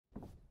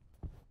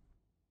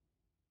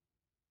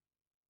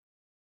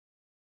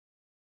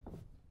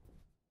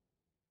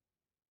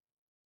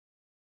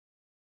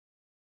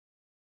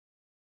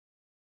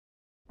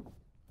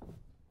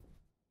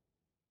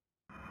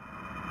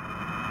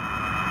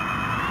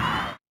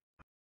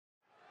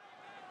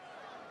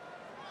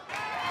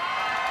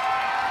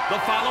The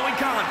following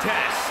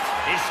contest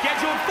is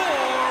scheduled for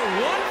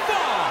one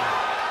fall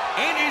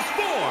and is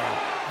for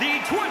the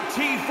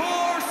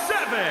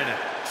 24/7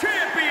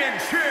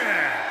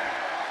 Championship.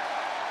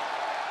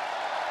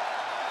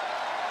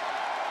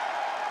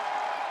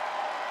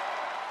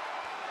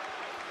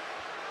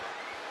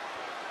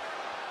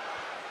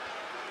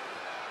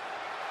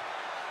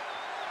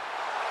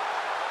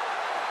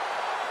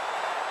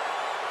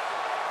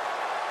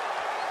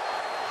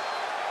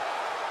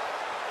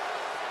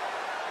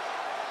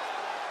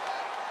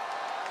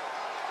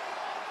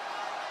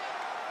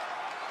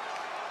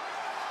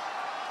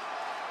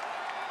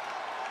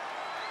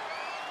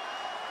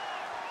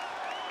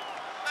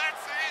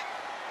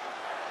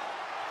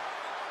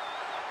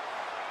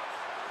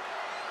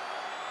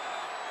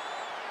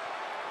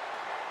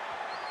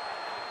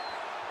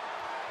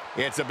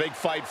 It's a big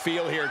fight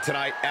feel here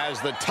tonight as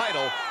the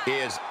title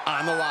is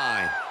on the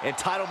line. And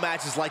title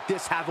matches like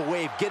this have a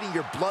way of getting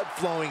your blood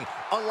flowing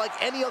unlike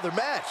any other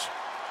match.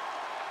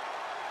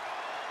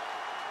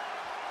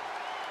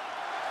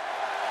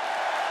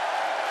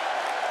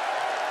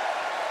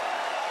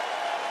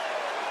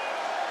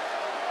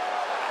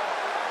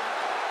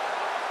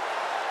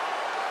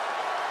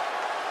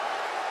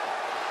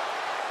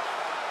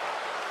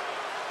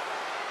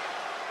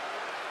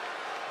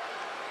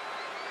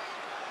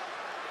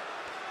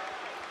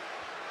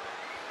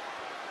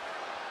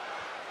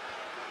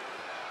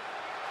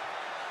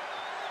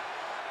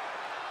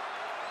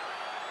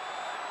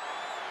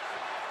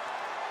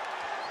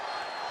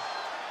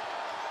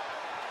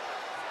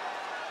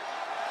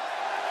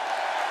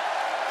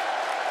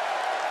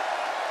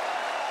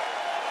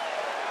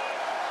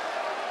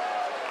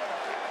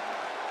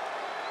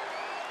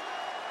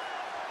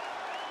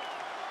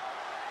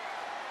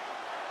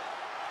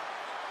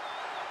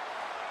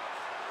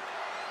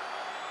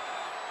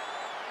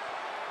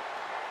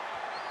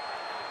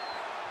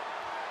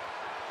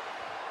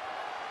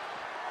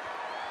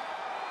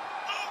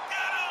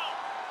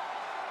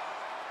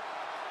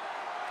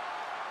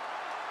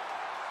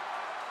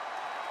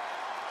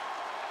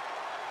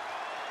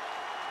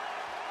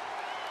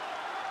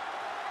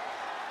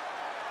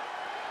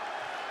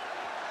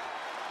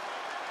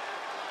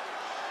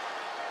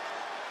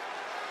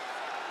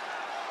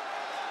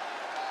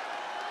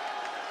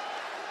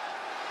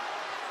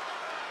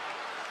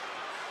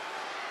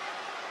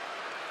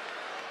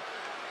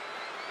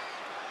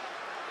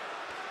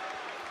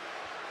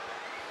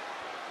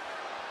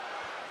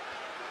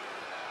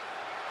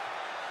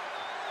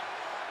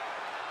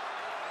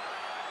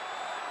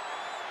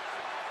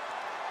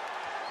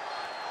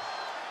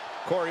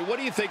 Corey, what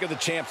do you think of the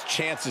champ's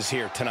chances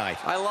here tonight?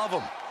 I love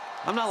him.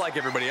 I'm not like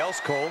everybody else,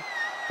 Cole.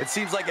 It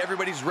seems like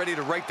everybody's ready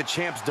to write the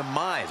champ's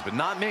demise, but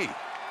not me.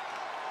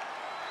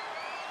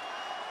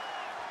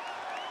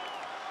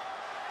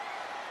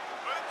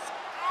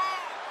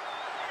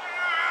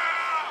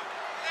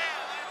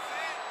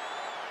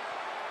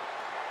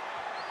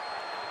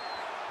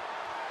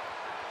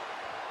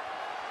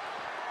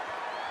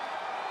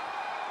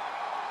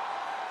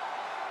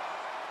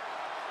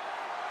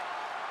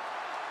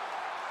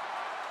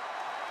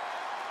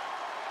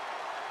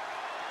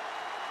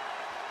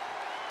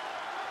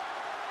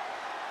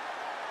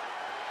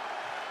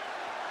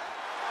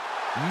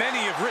 Many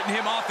have written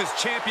him off as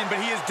champion, but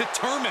he is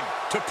determined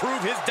to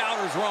prove his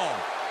doubters wrong.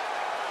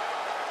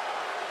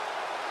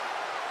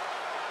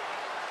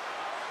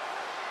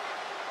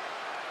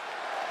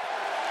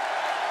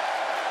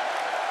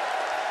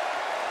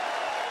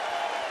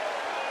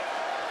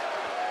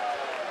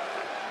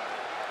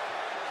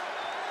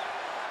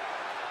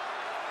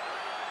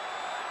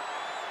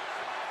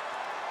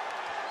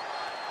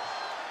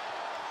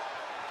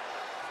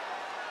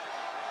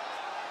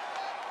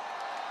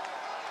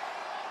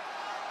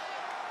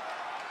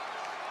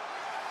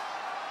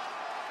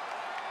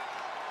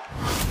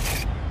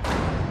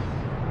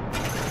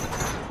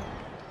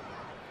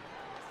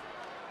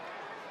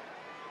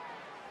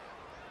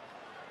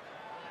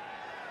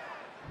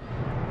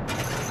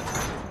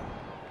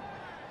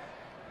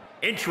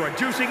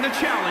 Introducing the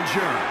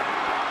challenger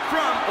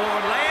from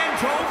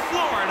Orlando,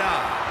 Florida,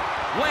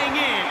 weighing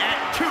in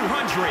at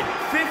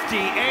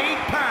 258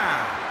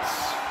 pounds,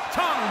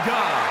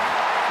 Tonga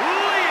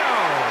Leo.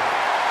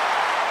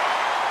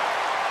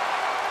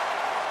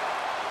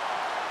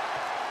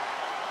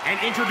 And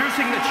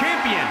introducing the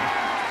champion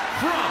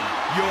from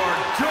your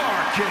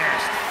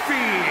darkest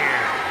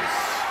fears,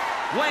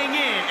 weighing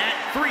in at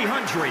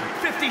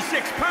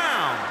 356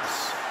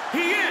 pounds,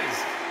 he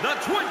is the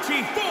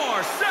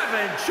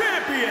 24/7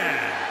 champion,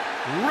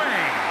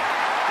 Bray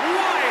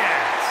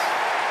Wyatt.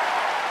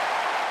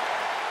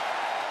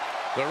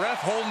 The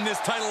ref holding this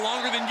title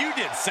longer than you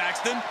did,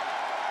 Saxton.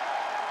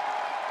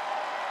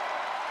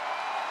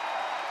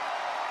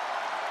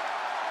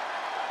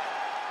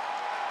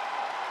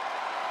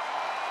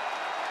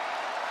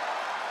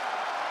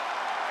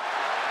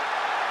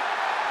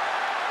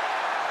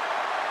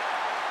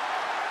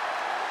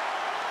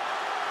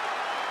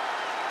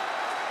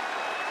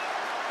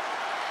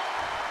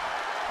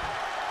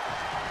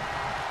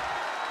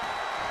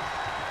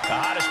 The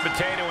hottest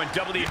potato in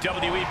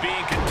WWE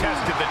being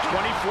contested the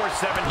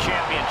 24/7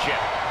 championship.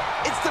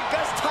 It's the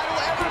best title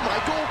ever,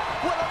 Michael.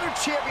 What other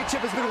championship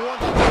has been won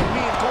by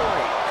me and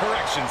Corey?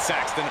 Correction,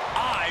 Saxton.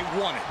 I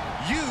won it.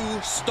 You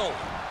stole it.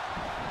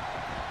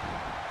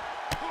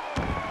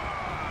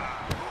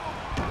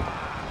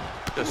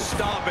 Just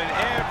stomping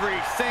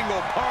every single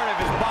part of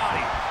his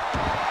body.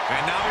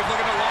 And now he's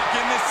looking to lock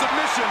in this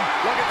submission.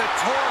 Look at the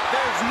torque.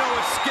 There's no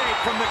escape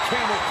from the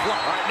camel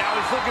clutch. All right, now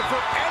he's looking for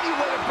any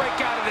way to break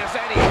out of this,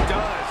 and he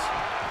does.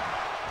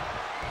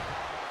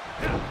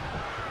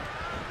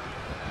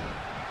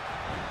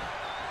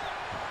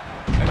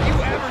 Have you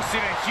ever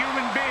seen a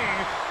human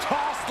being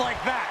tossed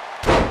like that?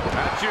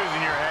 Not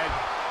choosing your head.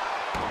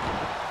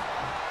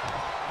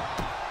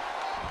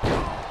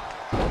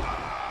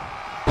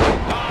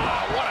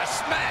 Ah, what a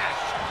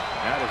smash!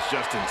 That is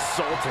just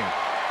insulting.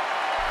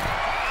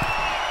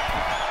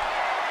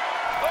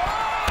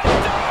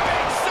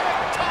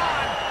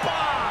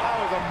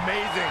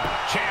 Amazing.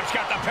 Champ's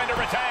got the pin to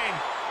retain.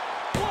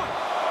 1,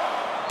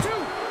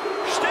 2.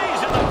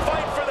 Stays in the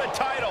fight for the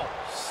title.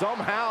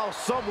 Somehow,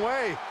 some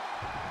way.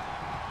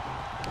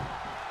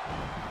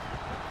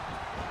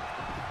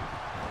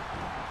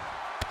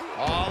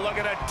 Oh, look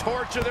at a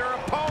torture their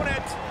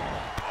opponent.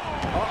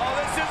 Uh-oh,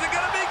 this isn't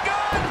going to be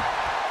good.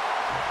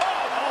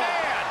 Oh,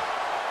 man.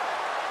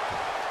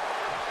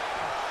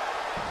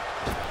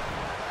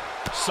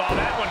 Saw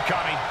that one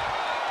coming.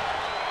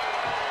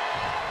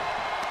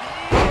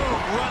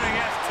 Running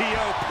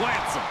FTO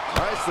plants him.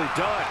 Nicely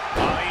done.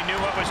 Oh, he knew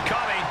what was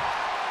coming.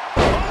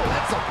 Oh,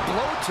 that's a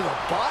blow to the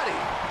body.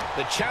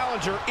 The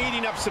challenger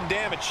eating up some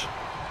damage.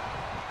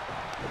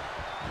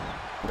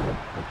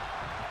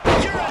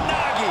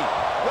 Uranagi,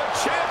 the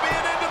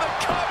champion into the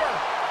cover.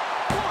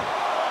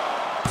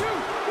 1, 2.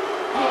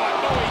 What?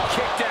 Oh, he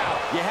kicked out.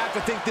 You have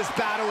to think this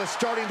battle is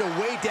starting to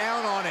weigh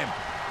down on him.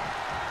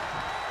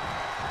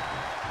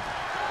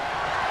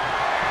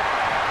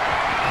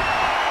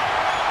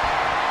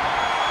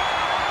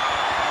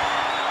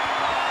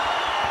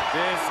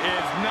 This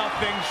is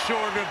nothing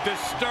short of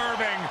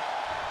disturbing.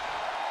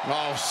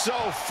 Oh,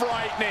 so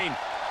frightening.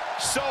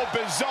 So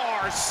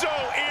bizarre. So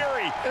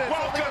eerie. And it's only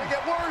Welcome gonna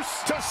get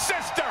worse. to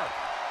Sister.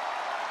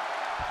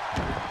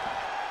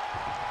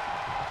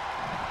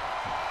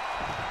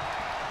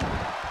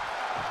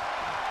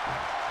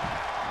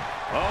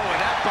 Oh,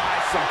 and that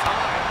buys some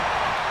time.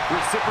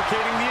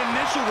 Reciprocating the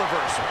initial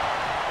reversal.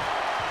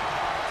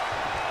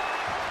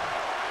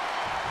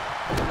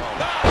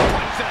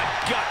 Punch to the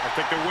gut. I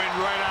think the wind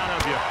right out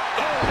of you.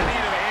 Oh, the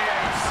knee to the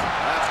hands.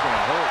 That's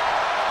gonna hurt.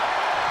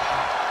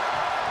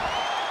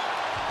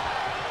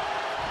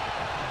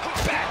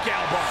 Back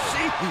elbow.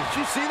 Jeez, did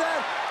you see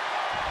that?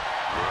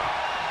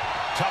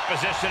 Tough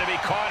position to be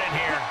caught in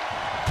here.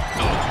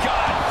 Oh,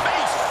 God.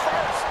 Face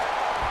first.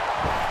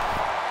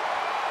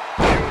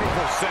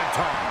 Beautiful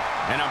senton.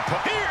 And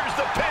here's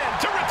the pin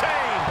to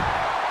retain.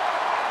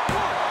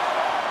 1,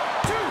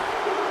 2,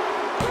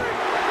 3.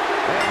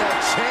 And the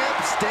champ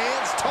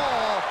stands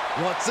tall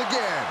once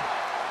again.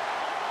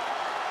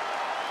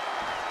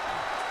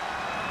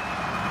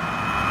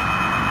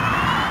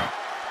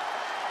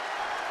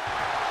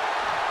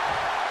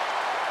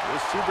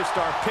 This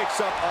superstar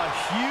picks up a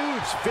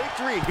huge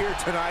victory here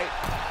tonight.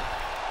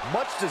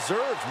 Much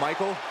deserved,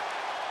 Michael.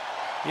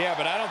 Yeah,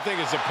 but I don't think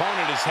his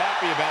opponent is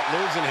happy about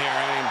losing here.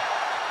 I mean,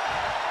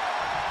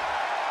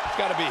 he's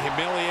got to be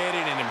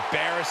humiliated and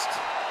embarrassed.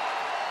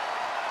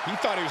 He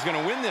thought he was going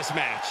to win this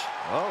match.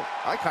 Oh,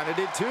 I kind of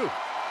did too.